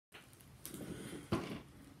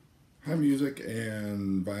Hi, music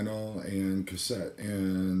and vinyl and cassette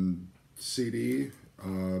and CD,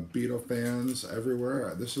 Beatle fans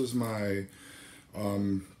everywhere. This is my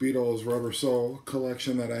Beatles Rubber Soul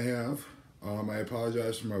collection that I have. I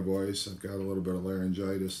apologize for my voice. I've got a little bit of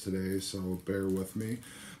laryngitis today, so bear with me.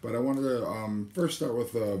 But I wanted to first start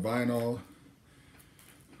with the vinyl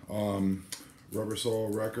um, Rubber Soul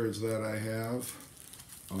records that I have.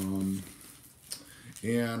 Um,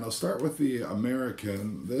 and I'll start with the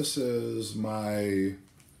American. This is my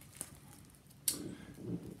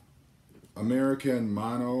American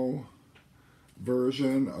mono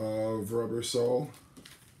version of Rubber Soul.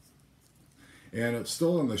 And it's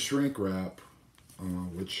still in the shrink wrap,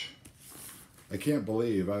 which I can't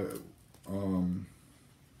believe. I would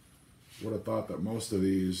have thought that most of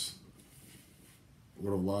these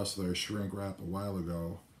would have lost their shrink wrap a while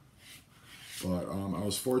ago. But I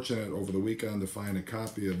was fortunate over the weekend to find a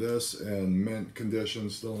copy of this in mint condition,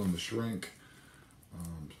 still in the shrink.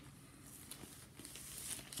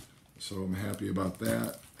 So I'm happy about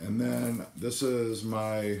that. And then this is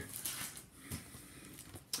my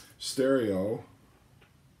stereo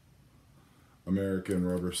American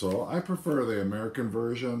Rubber Soul. I prefer the American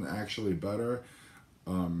version actually better.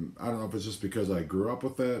 I don't know if it's just because I grew up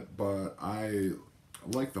with it, but I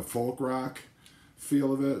like the folk rock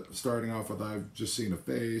feel of it, starting off with I've Just Seen a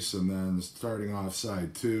Face, and then starting off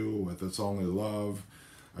side two with It's Only Love.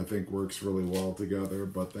 I think works really well together,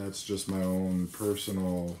 but that's just my own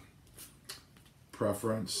personal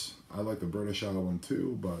preference. I like the British album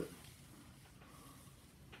too, but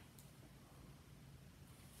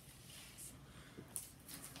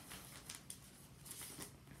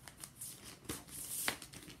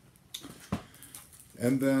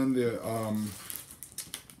and then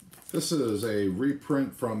this is a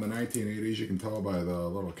reprint from the 1980s. You can tell by the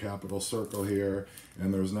little capital circle here,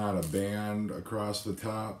 and there's not a band across the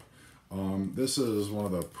top. This is one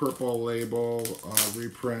of the purple label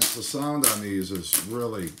reprints. The sound on these is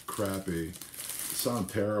really crappy. They sound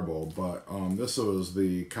terrible, but this was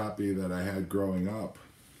the copy that I had growing up.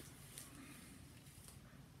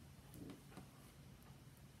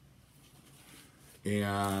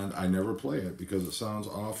 And I never play it because it sounds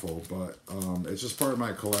awful, but it's just part of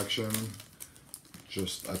my collection,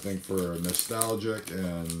 just I think for nostalgic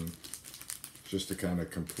and just to kind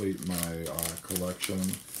of complete my collection.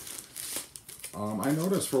 I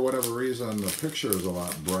noticed for whatever reason the picture is a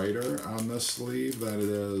lot brighter on this sleeve than it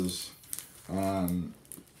is on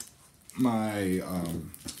my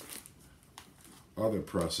other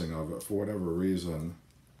pressing of it. For whatever reason,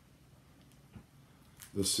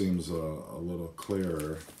 this seems a little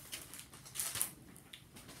clearer.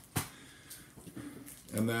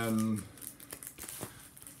 And then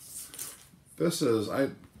this is, I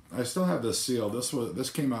still have this seal. This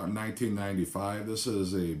came out in 1995. This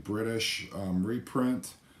is a British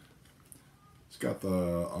reprint. It's got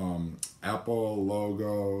the Apple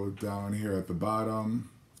logo down here at the bottom.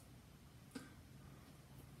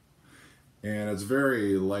 And it's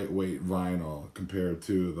very lightweight vinyl compared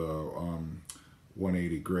to the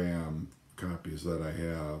 180 gram copies that I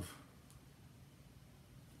have.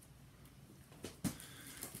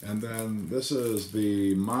 And then this is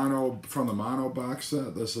the mono, from the mono box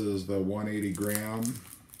set. This is the 180 gram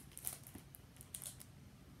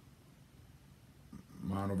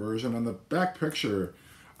mono version. And the back picture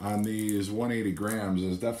on these 180 grams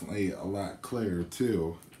is definitely a lot clearer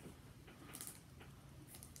too,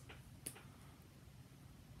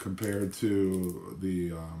 compared to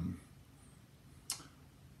the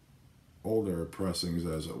older pressings,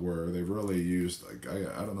 as it were. They've really used, like,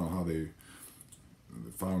 I don't know how they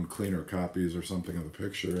found cleaner copies or something of the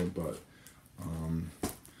picture, but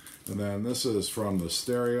and then this is from the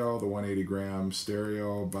stereo, the 180 gram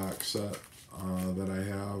stereo box set that I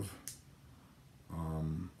have,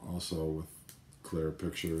 also with clear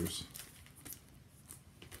pictures.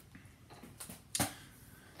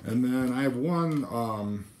 And then I have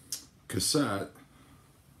one cassette.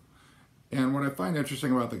 And what I find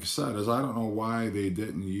interesting about the cassette is I don't know why they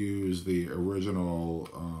didn't use the original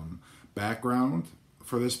background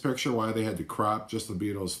for this picture, why they had to crop just the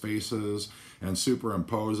Beatles' faces and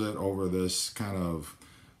superimpose it over this kind of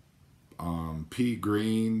pea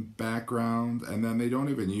green background. And then they don't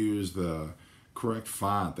even use the correct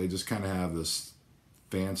font. They just kind of have this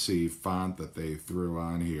fancy font that they threw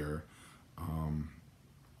on here.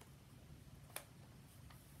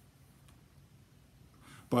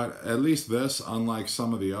 But at least this, unlike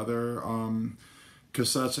some of the other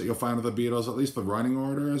cassettes that you'll find of the Beatles, at least the running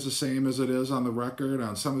order is the same as it is on the record.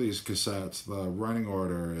 On some of these cassettes, the running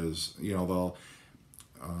order is, you know, they'll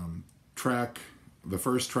track the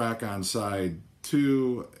first track on side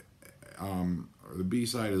 2 the B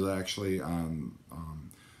side is actually on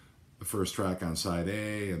the first track on side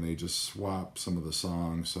A, and they just swap some of the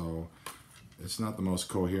songs, so it's not the most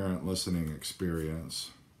coherent listening experience.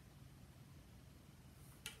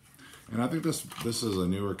 And I think this is a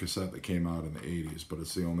newer cassette that came out in the 80s, but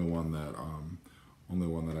it's the only one that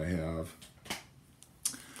I have.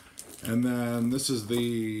 And then this is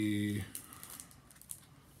the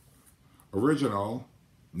original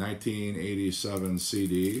 1987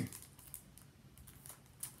 CD.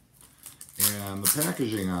 And the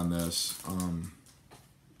packaging on this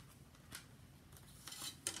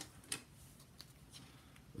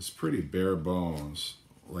is pretty bare bones,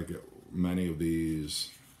 like many of these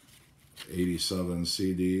 87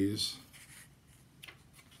 CDs.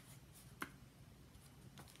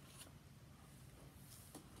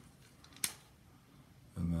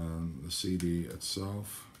 And then the CD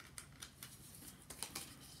itself.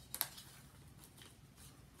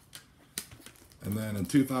 And then in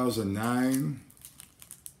 2009,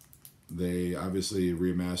 they obviously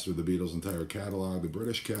remastered the Beatles' entire catalog, the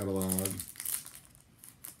British catalog,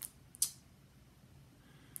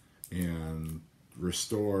 and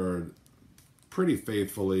restored pretty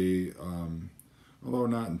faithfully, although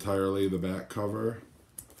not entirely, the back cover.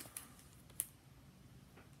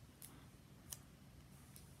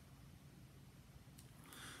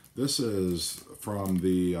 This is from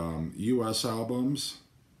the US albums,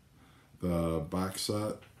 the box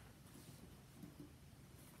set.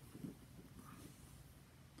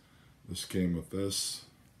 This came with this.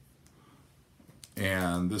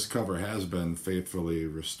 And this cover has been faithfully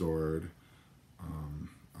restored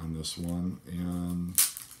on this one. And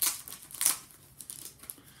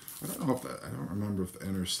I don't remember if the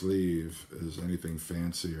inner sleeve is anything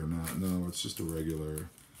fancy or not. No, it's just a regular.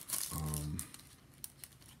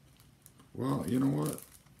 Well, you know what?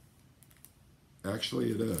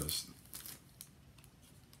 Actually, it is.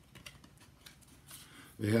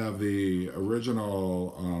 They have the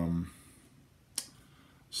original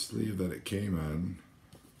sleeve that it came in.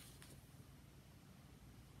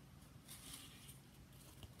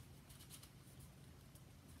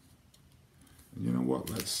 And you know what?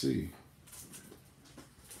 Let's see.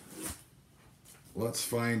 Let's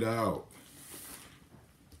find out.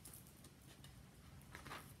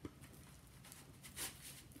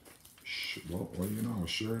 Well, you know,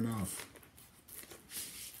 sure enough.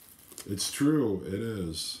 It's true, it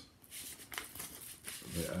is.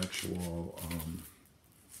 The actual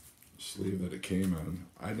sleeve that it came in.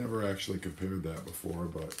 I never actually compared that before,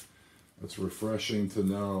 but it's refreshing to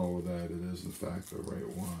know that it is in fact the right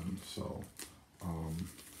one. So,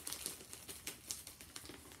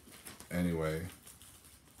 anyway.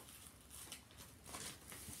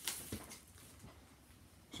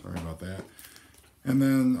 Sorry about that. And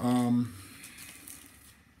then,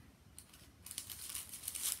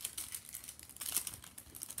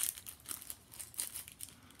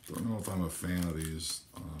 don't know if I'm a fan of these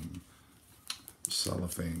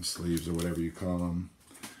cellophane sleeves or whatever you call them.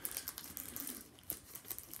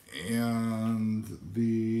 And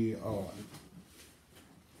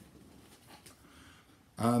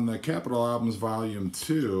on the Capitol Albums Volume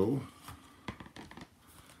 2,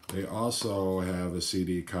 they also have a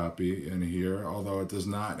CD copy in here, although it does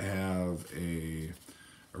not have a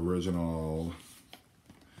original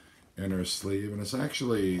inner sleeve. And it's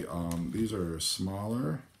actually, these are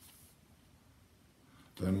smaller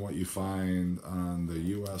than what you find on the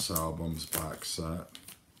US albums box set.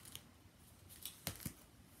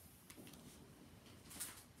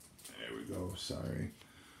 There we go, sorry.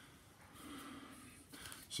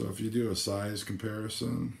 So if you do a size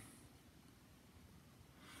comparison,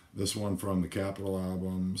 this one from the Capitol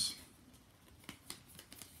albums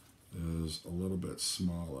is a little bit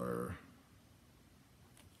smaller,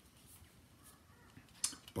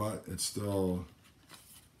 but it still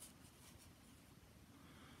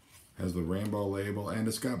has the rainbow label, and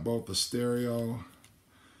it's got both the stereo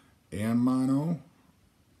and mono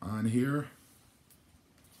on here.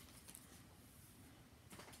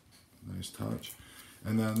 Nice touch.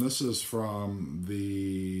 And then this is from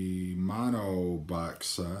the mono box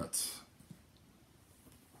set,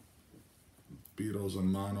 Beatles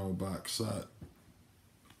and mono box set.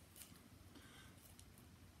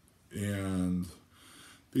 And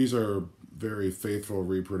these are very faithful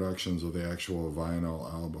reproductions of the actual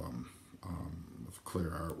vinyl album, with clear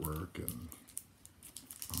artwork and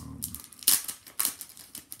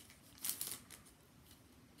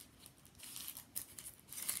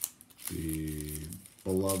the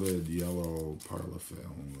beloved yellow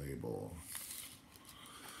Parlophone label.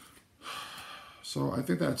 So I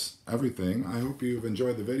think that's everything. I hope you've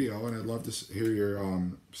enjoyed the video, and I'd love to hear your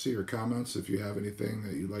see your comments if you have anything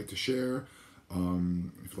that you'd like to share. If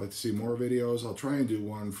you'd like to see more videos, I'll try and do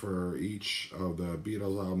one for each of the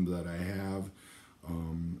Beatles albums that I have.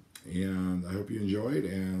 And I hope you enjoyed,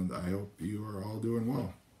 and I hope you are all doing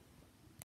well.